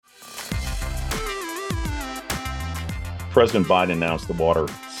President Biden announced the water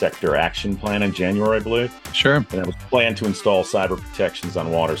sector action plan in January, I believe. Sure. And it was planned to install cyber protections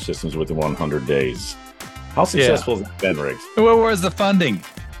on water systems within 100 days. How successful has that been, Riggs? Well, where's the funding?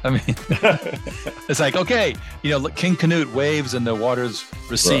 I mean, it's like, okay, King Canute waves and the waters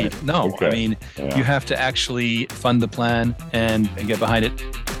recede. Right. No, okay. I mean, you have to actually fund the plan and get behind it.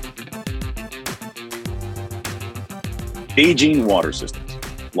 Aging water systems,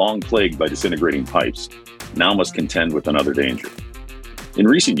 long plagued by disintegrating pipes, now must contend with another danger. In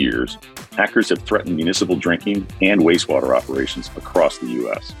recent years, hackers have threatened municipal drinking and wastewater operations across the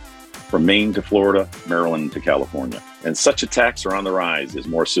U.S., from Maine to Florida, Maryland to California. And such attacks are on the rise as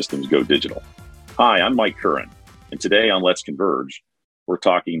more systems go digital. Hi, I'm Mike Curran, and today on Let's Converge, we're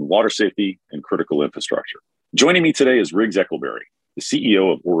talking water safety and critical infrastructure. Joining me today is Riggs Eckelberry, the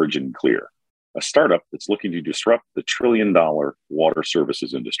CEO of OriginClear, a startup that's looking to disrupt the trillion-dollar water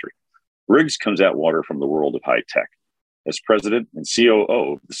services industry. Riggs comes at water from the world of high tech. As president and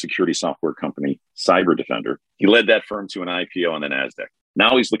COO of the security software company Cyber Defender, he led that firm to an IPO on the NASDAQ.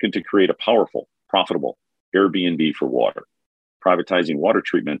 Now he's looking to create a powerful, profitable Airbnb for water, privatizing water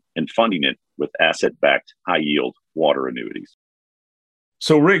treatment and funding it with asset-backed, high-yield water annuities.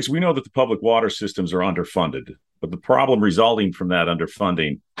 So, Riggs, we know that the public water systems are underfunded, but the problem resulting from that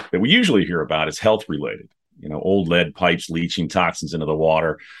underfunding that we usually hear about is health-related. Old lead pipes leaching toxins into the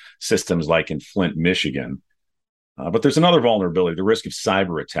water systems like in Flint, Michigan. But there's another vulnerability, the risk of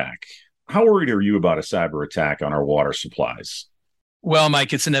cyber attack. How worried are you about a cyber attack on our water supplies? Well,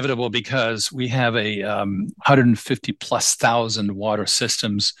 Mike, it's inevitable because we have a 150,000+ water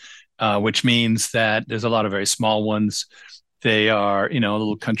systems, which means that there's a lot of very small ones. They are,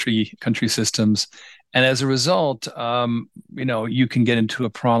 little country systems. And as a result, you can get into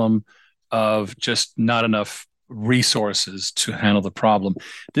a problem of just not enough resources to handle the problem.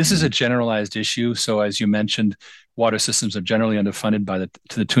 This is a generalized issue. So as you mentioned, water systems are generally underfunded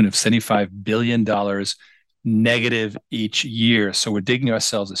to the tune of $75 billion negative each year. So we're digging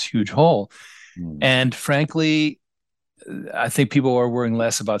ourselves this huge hole. And frankly, I think people are worrying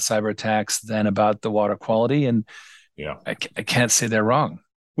less about cyber attacks than about the water quality. And I can't say they're wrong.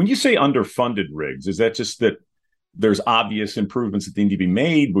 When you say underfunded, Riggs, is that just that there's obvious improvements that need to be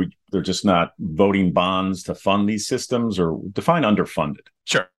made, but they're just not voting bonds to fund these systems? Or define underfunded?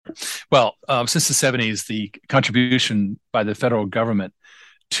 Sure. Well, since the 70s, the contribution by the federal government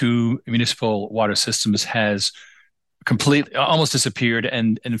to municipal water systems has completely, almost disappeared.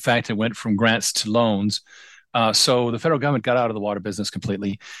 And in fact, it went from grants to loans. So the federal government got out of the water business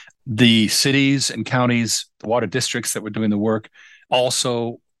completely. The cities and counties, the water districts that were doing the work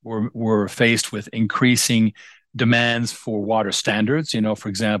also were faced with increasing demands for water standards. For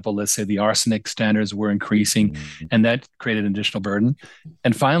example, let's say the arsenic standards were increasing, and that created an additional burden.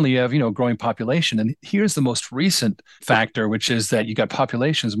 And finally, you have, growing population. And here's the most recent factor, which is that you got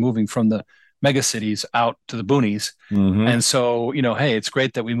populations moving from the megacities out to the boonies. And so, hey, it's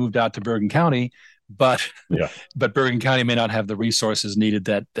great that we moved out to Bergen County, but Bergen County may not have the resources needed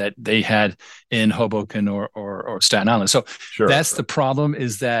that they had in Hoboken or Staten Island. So that's the problem,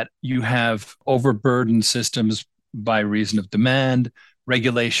 is that you have overburdened systems by reason of demand,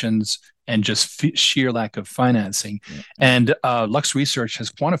 regulations, and just sheer lack of financing. And Lux Research has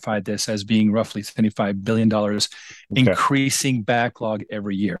quantified this as being roughly $75 billion, increasing backlog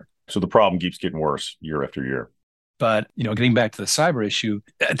every year. So the problem keeps getting worse year after year. But, getting back to the cyber issue,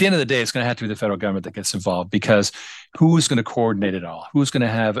 at the end of the day, it's going to have to be the federal government that gets involved, because who's going to coordinate it all? Who's going to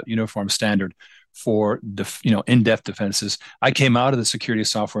have a uniform standard for in-depth defenses? I came out of the security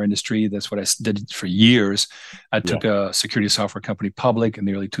software industry. That's what I did for years. I took a security software company public in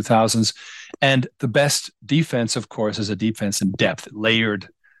the early 2000s. And the best defense, of course, is a defense in depth, layered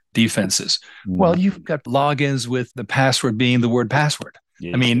defenses. Well, you've got logins with the password being the word password.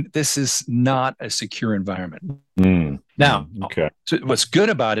 I mean, this is not a secure environment. Now, so what's good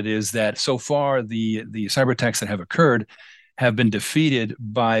about it is that so far the cyber attacks that have occurred have been defeated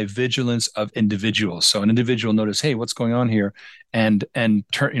by vigilance of individuals. So an individual noticed, hey, what's going on here, and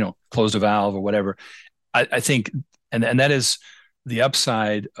turn, closed a valve or whatever. I think, and that is the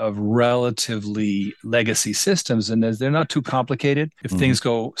upside of relatively legacy systems, and they're not too complicated. If things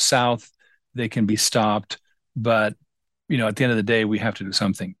go south, they can be stopped, but at the end of the day, we have to do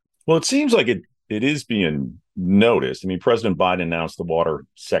something. Well, it seems like it is being noticed. I mean, President Biden announced the water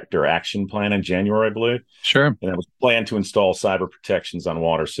sector action plan in January, I believe. Sure. And it was planned to install cyber protections on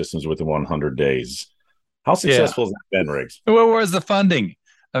water systems within 100 days. How successful has that been, Riggs? Well, where's the funding?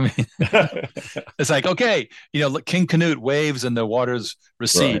 I mean, it's like, okay, King Canute waves and the waters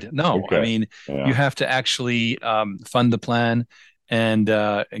recede. Right. No, I mean, you have to actually fund the plan and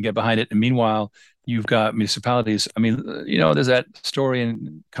get behind it. And meanwhile, you've got municipalities. I mean, there's that story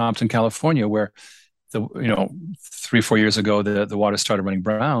in Compton, California, where 3-4 years ago, the water started running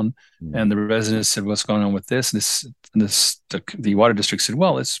brown, and the residents said, "What's going on with this?" And the water district said,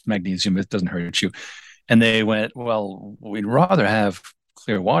 "Well, it's magnesium. It doesn't hurt you." And they went, "Well, we'd rather have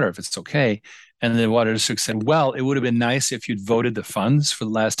clear water if it's okay." And the water district said, "Well, it would have been nice if you'd voted the funds for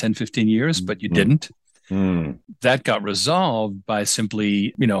the last 10, 15 years, but you didn't." That got resolved by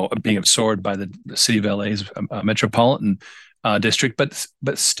simply, being absorbed by the city of LA's metropolitan district.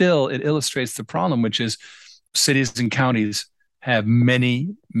 But still, it illustrates the problem, which is cities and counties have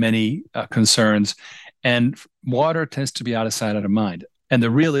many, many concerns, and water tends to be out of sight, out of mind. And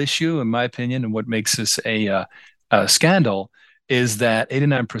the real issue, in my opinion, and what makes this a scandal, is that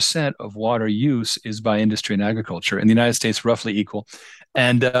 89% of water use is by industry and agriculture. In the United States, roughly equal.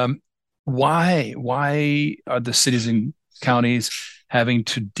 And why are the cities and counties having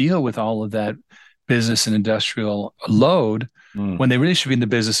to deal with all of that business and industrial load when they really should be in the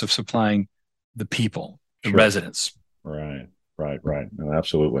business of supplying the people, the residents? Right. No,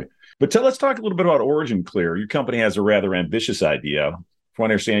 absolutely. But let's talk a little bit about OriginClear. Your company has a rather ambitious idea. From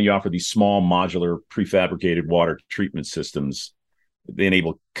what I understand, you offer these small modular prefabricated water treatment systems. They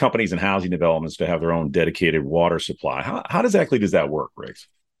enable companies and housing developments to have their own dedicated water supply. How exactly does that work, Riggs?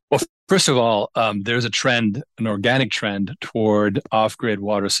 Well, first of all, there's a trend, an organic trend toward off-grid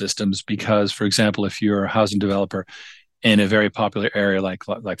water systems because, for example, if you're a housing developer in a very popular area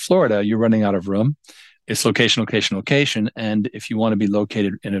like Florida, you're running out of room. It's location. And if you want to be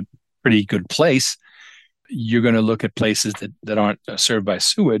located in a pretty good place, you're going to look at places that aren't served by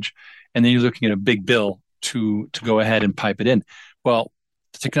sewage. And then you're looking at a big bill to go ahead and pipe it in. Well,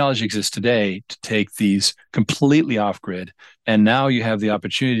 the technology exists today to take these completely off-grid, and now you have the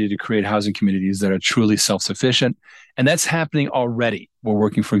opportunity to create housing communities that are truly self-sufficient, and that's happening already. We're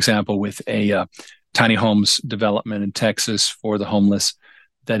working, for example, with a tiny homes development in Texas for the homeless.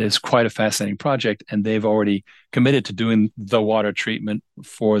 That is quite a fascinating project, and they've already committed to doing the water treatment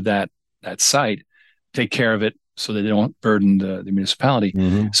for that site, take care of it so that they don't burden the municipality.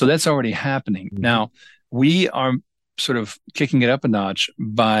 So that's already happening. Now, we are sort of kicking it up a notch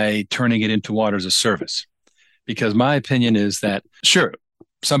by turning it into water as a service. Because my opinion is that, sure,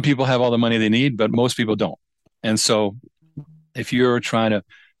 some people have all the money they need, but most people don't. And so if you're trying to,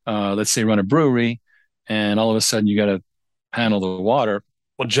 let's say, run a brewery, and all of a sudden you got to handle the water,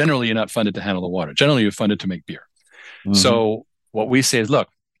 well, generally you're not funded to handle the water. Generally, you're funded to make beer. So what we say is, look,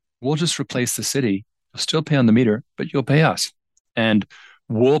 we'll just replace the city. You'll still pay on the meter, but you'll pay us. And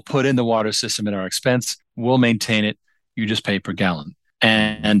we'll put in the water system at our expense. We'll maintain it. You just pay per gallon.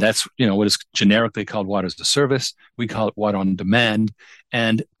 And that's, what is generically called water as a service. We call it water on demand.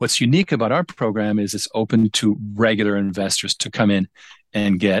 And what's unique about our program is it's open to regular investors to come in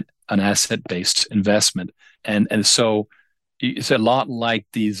and get an asset-based investment. And so it's a lot like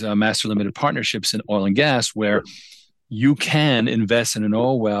these master limited partnerships in oil and gas, where you can invest in an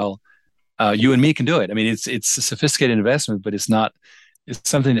oil well. You and me can do it. I mean, it's a sophisticated investment, but it's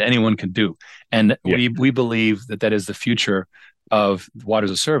something that anyone can do. And we believe that is the future of water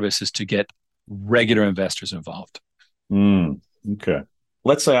as a service, is to get regular investors involved. Okay.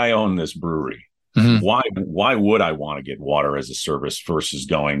 Let's say I own this brewery. Why would I want to get water as a service versus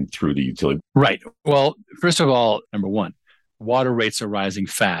going through the utility? Right. Well, first of all, number one, water rates are rising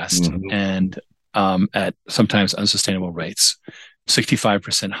fast and at sometimes unsustainable rates,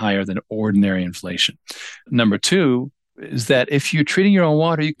 65% higher than ordinary inflation. Number two is that if you're treating your own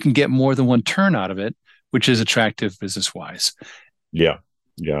water, you can get more than one turn out of it, which is attractive business-wise. Yeah.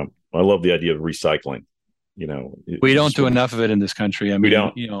 I love the idea of recycling. We don't do enough of it in this country. I mean,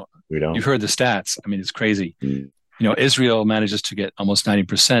 we don't. You've heard the stats. I mean, it's crazy. Israel manages to get almost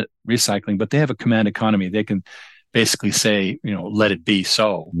 90% recycling, but they have a command economy. They can basically say, let it be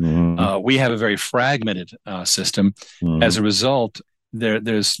so. We have a very fragmented system. As a result,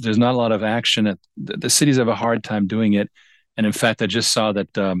 there's not a lot of action. The cities have a hard time doing it. And in fact, I just saw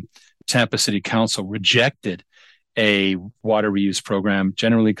that Tampa City Council rejected a water reuse program,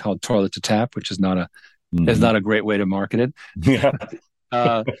 generally called toilet to tap, which is not a great way to market it.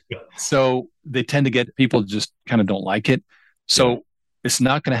 Yeah. So they tend to get people just kind of don't like it. So it's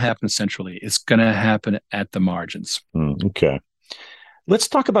not going to happen centrally. It's going to happen at the margins. Okay. Let's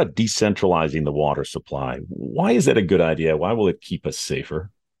talk about decentralizing the water supply. Why is that a good idea? Why will it keep us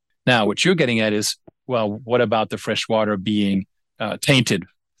safer? Now, what you're getting at is, well, what about the fresh water being tainted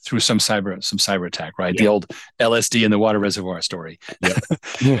through some cyber attack, right? The old LSD in the water reservoir story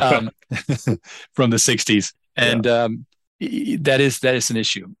from the 60s. And that is an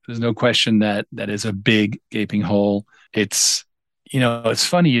issue. There's no question that is a big gaping hole. It's, It's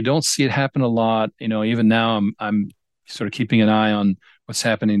funny, you don't see it happen a lot. Even now I'm sort of keeping an eye on what's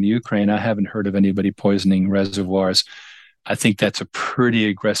happening in the Ukraine. I haven't heard of anybody poisoning reservoirs. I think that's a pretty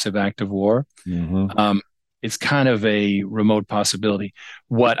aggressive act of war. Mm-hmm. It's kind of a remote possibility.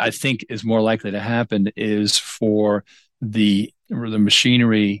 What I think is more likely to happen is for the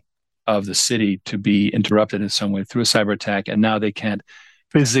machinery of the city to be interrupted in some way through a cyber attack, and now they can't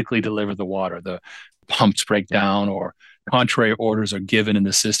physically deliver the water. The pumps break down, or contrary orders are given in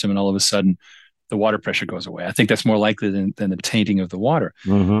the system, and all of a sudden the water pressure goes away. I think that's more likely than the tainting of the water.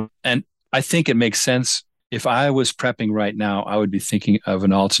 Mm-hmm. And I think it makes sense. If I was prepping right now, I would be thinking of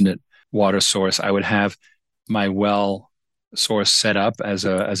an alternate water source. I would have my well source set up as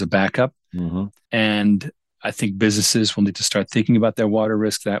a backup. Mm-hmm. And I think businesses will need to start thinking about their water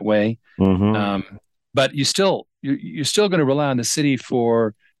risk that way. Mm-hmm. But you're still going to rely on the city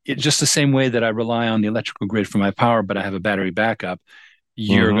for it, just the same way that I rely on the electrical grid for my power, but I have a battery backup.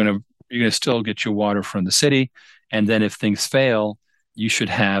 You're going to still get your water from the city. And then if things fail, you should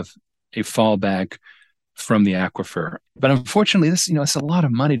have a fallback from the aquifer. But unfortunately, it's a lot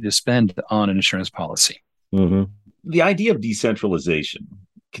of money to spend on an insurance policy. Mm-hmm. The idea of decentralization,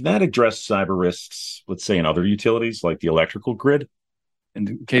 can that address cyber risks, let's say, in other utilities like the electrical grid? In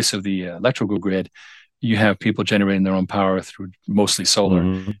the case of the electrical grid, you have people generating their own power through mostly solar.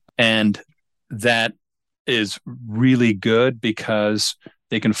 Mm-hmm. And that is really good because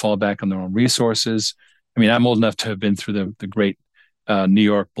they can fall back on their own resources. I mean, I'm old enough to have been through the great New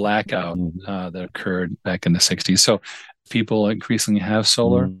York blackout that occurred back in the 60s. So people increasingly have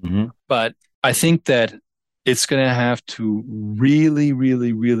solar. Mm-hmm. But I think that it's going to have to really,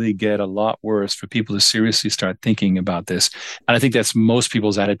 really, really get a lot worse for people to seriously start thinking about this. And I think that's most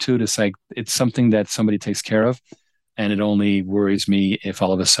people's attitude. It's like, it's something that somebody takes care of. And it only worries me if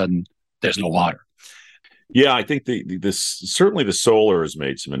all of a sudden there's no water. Yeah, I think certainly the solar has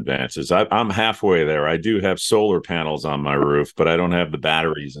made some advances. I'm halfway there. I do have solar panels on my roof, but I don't have the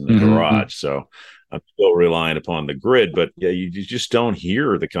batteries in the garage. So I'm still relying upon the grid. But yeah, you just don't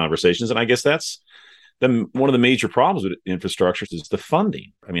hear the conversations. And I guess that's one of the major problems with infrastructure is the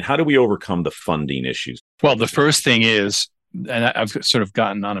funding. I mean, how do we overcome the funding issues? Well, the first thing is, and I've sort of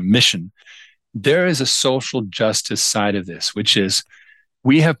gotten on a mission, there is a social justice side of this, which is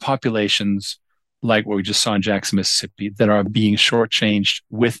we have populations like what we just saw in Jackson, Mississippi, that are being shortchanged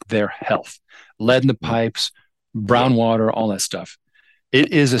with their health. Lead in the pipes, brown water, all that stuff.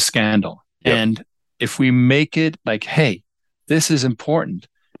 It is a scandal. Yep. And if we make it like, hey, this is important,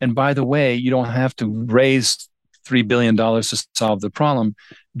 and by the way, you don't have to raise $3 billion to solve the problem,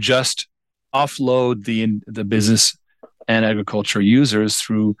 just offload the business and agriculture users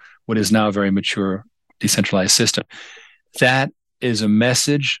through what is now a very mature decentralized system. That is a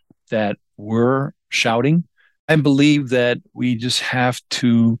message that we're shouting. I believe that we just have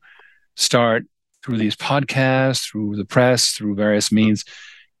to start through these podcasts, through the press, through various means,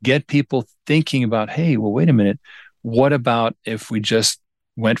 get people thinking about, hey, well, wait a minute. What about if we just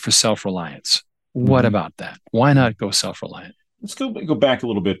went for self-reliance? What about that? Why not go self-reliant? Let's go back a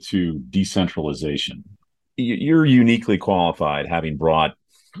little bit to decentralization. You're uniquely qualified, having brought,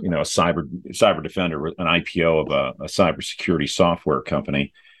 a cyber defender, an IPO of a cybersecurity software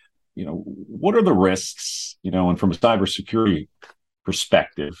company. What are the risks? And from a cybersecurity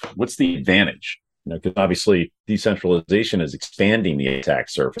perspective, what's the advantage? Because obviously decentralization is expanding the attack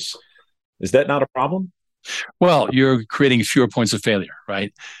surface. Is that not a problem? Well, you're creating fewer points of failure,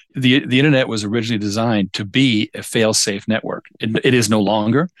 right? The internet was originally designed to be a fail-safe network. It is no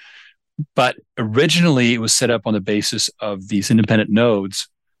longer, but originally it was set up on the basis of these independent nodes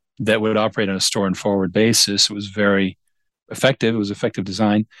that would operate on a store and forward basis. It was very effective. It was effective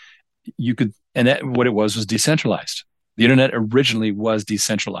design. What it was decentralized. The internet originally was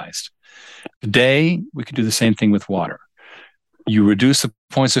decentralized. Today, we could do the same thing with water. You reduce the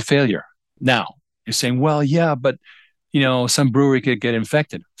points of failure. Now, you're saying, well, yeah, but some brewery could get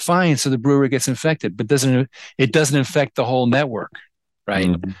infected. Fine, so the brewery gets infected, but it doesn't infect the whole network, right?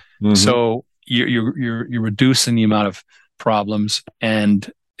 Mm-hmm. So you're reducing the amount of problems, and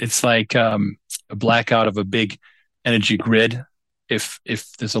it's like a blackout of a big energy grid. If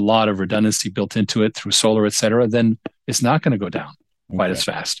there's a lot of redundancy built into it through solar, et cetera, then it's not going to go down quite as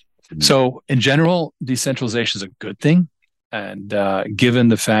fast. Mm-hmm. So in general, decentralization is a good thing. And given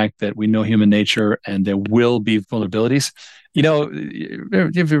the fact that we know human nature and there will be vulnerabilities, you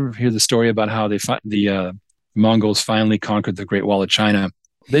ever hear the story about how the Mongols finally conquered the Great Wall of China?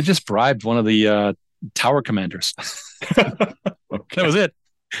 They just bribed one of the tower commanders. That was it.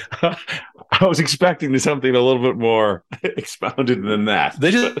 I was expecting something a little bit more expounded than that.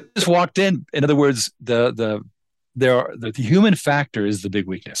 They just walked in. In other words, the the human factor is the big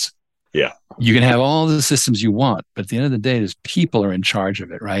weakness. Yeah. You can have all the systems you want, but at the end of the day, there's people are in charge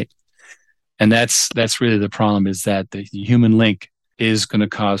of it, right? And that's really the problem, is that the human link is going to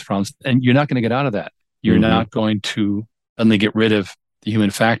cause problems, and you're not going to get out of that. You're not going to only get rid of the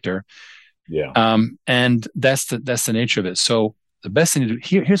human factor. Yeah. And that's the nature of it. So the best thing to do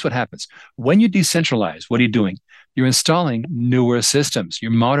here's what happens when you decentralize. What are you doing? You're installing newer systems.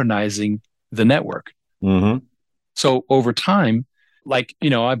 You're modernizing the network. So over time, like,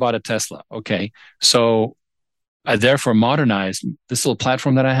 I bought a Tesla. Okay. So I therefore modernized this little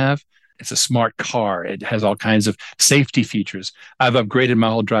platform that I have. It's a smart car. It has all kinds of safety features. I've upgraded my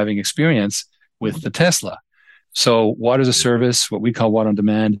whole driving experience with the Tesla. So water as a service, what we call water on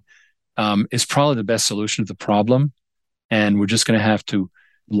demand, is probably the best solution to the problem. And we're just going to have to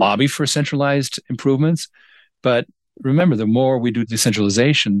lobby for centralized improvements. But remember, the more we do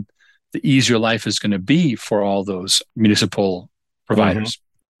decentralization, the easier life is going to be for all those municipal providers.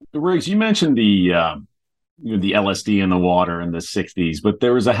 Riggs, you mentioned the LSD in the water in the 60s, but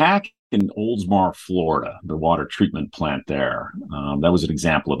there was a hack in Oldsmar, Florida, the water treatment plant there. That was an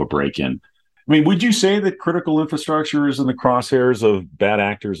example of a break-in. I mean, would you say that critical infrastructure is in the crosshairs of bad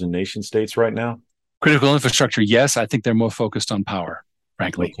actors in nation states right now? Critical infrastructure, yes. I think they're more focused on power,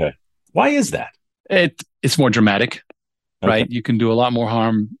 frankly. Okay. Why is that? It's more dramatic, right? You can do a lot more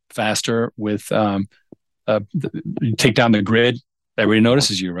harm faster with you take down the grid. Everybody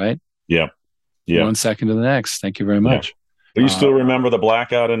notices you, right? Yeah. 1 second to the next. Thank you very much. Yeah. But you still remember the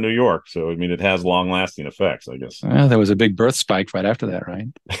blackout in New York. So, I mean, it has long-lasting effects, I guess. There was a big birth spike right after that, right?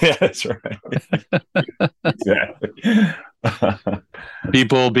 Yeah, that's right. Exactly.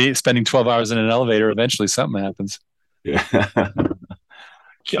 People will be spending 12 hours in an elevator. Eventually, something happens. Yeah.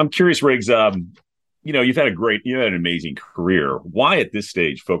 I'm curious, Riggs, you've had an amazing career. Why at this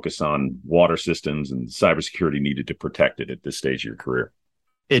stage focus on water systems and cybersecurity needed to protect it at this stage of your career?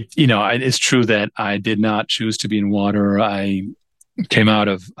 It's true that I did not choose to be in water. I came out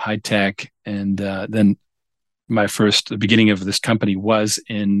of high tech, and then the beginning of this company was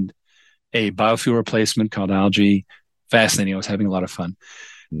in a biofuel replacement called algae. Fascinating. I was having a lot of fun.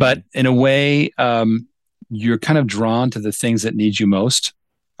 But in a way, you're kind of drawn to the things that need you most,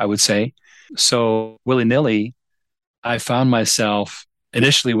 I would say. So willy-nilly, I found myself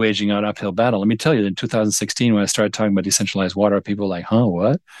initially waging an uphill battle. Let me tell you, in 2016, when I started talking about decentralized water, people were like, huh,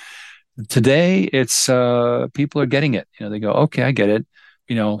 what? Today, it's people are getting it. They go, okay, I get it.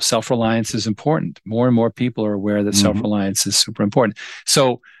 Self-reliance is important. More and more people are aware that self-reliance is super important.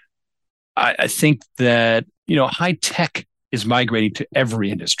 So I think that, high tech is migrating to every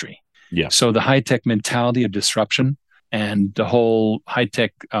industry. Yeah. So the high tech mentality of disruption and the whole high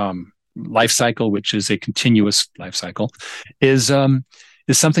tech life cycle, which is a continuous life cycle, is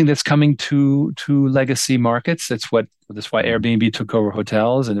something that's coming to legacy markets. That's why Airbnb took over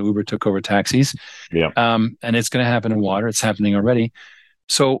hotels and Uber took over taxis. Yeah. And it's going to happen in water. It's happening already.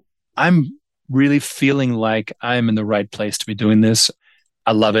 So I'm really feeling like I'm in the right place to be doing this.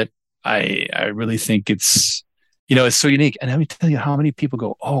 I love it. I really think it's so unique. And let me tell you how many people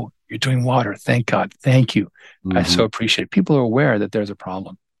go, oh, you're doing water. Thank God. Thank you. I so appreciate it. People are aware that there's a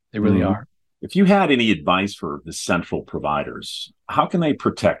problem. They really are. If you had any advice for the central providers, how can they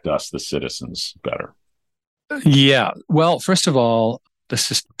protect us, the citizens, better? Yeah. Well, first of all, let's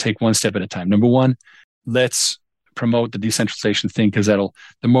just take one step at a time. Number one, let's promote the decentralization thing, because the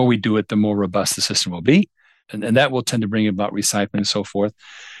more we do it, the more robust the system will be. And that will tend to bring about recycling and so forth.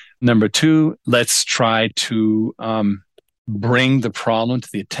 Number two, let's try to bring the problem to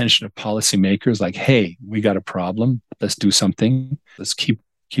the attention of policymakers. Like, hey, we got a problem. Let's do something. Let's keep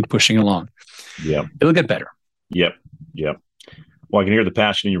pushing along. Yeah. It'll get better. Yep. Well, I can hear the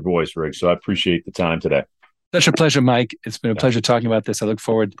passion in your voice, Rick. So I appreciate the time today. Such a pleasure, Mike. It's been a pleasure talking about this. I look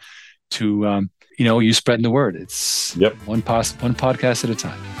forward to you spreading the word. It's one podcast at a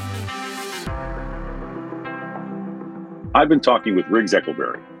time. I've been talking with Riggs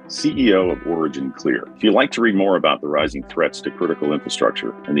Eckelberry, CEO of OriginClear. If you'd like to read more about the rising threats to critical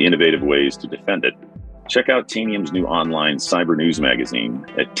infrastructure and the innovative ways to defend it, check out Tanium's new online cyber news magazine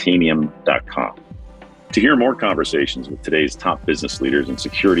at tanium.com. To hear more conversations with today's top business leaders and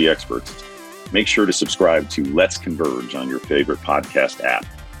security experts, make sure to subscribe to Let's Converge on your favorite podcast app,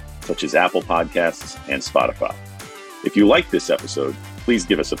 such as Apple Podcasts and Spotify. If you like this episode, please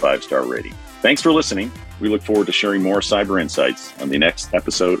give us a 5-star rating. Thanks for listening. We look forward to sharing more cyber insights on the next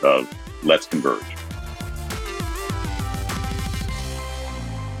episode of Let's Converge.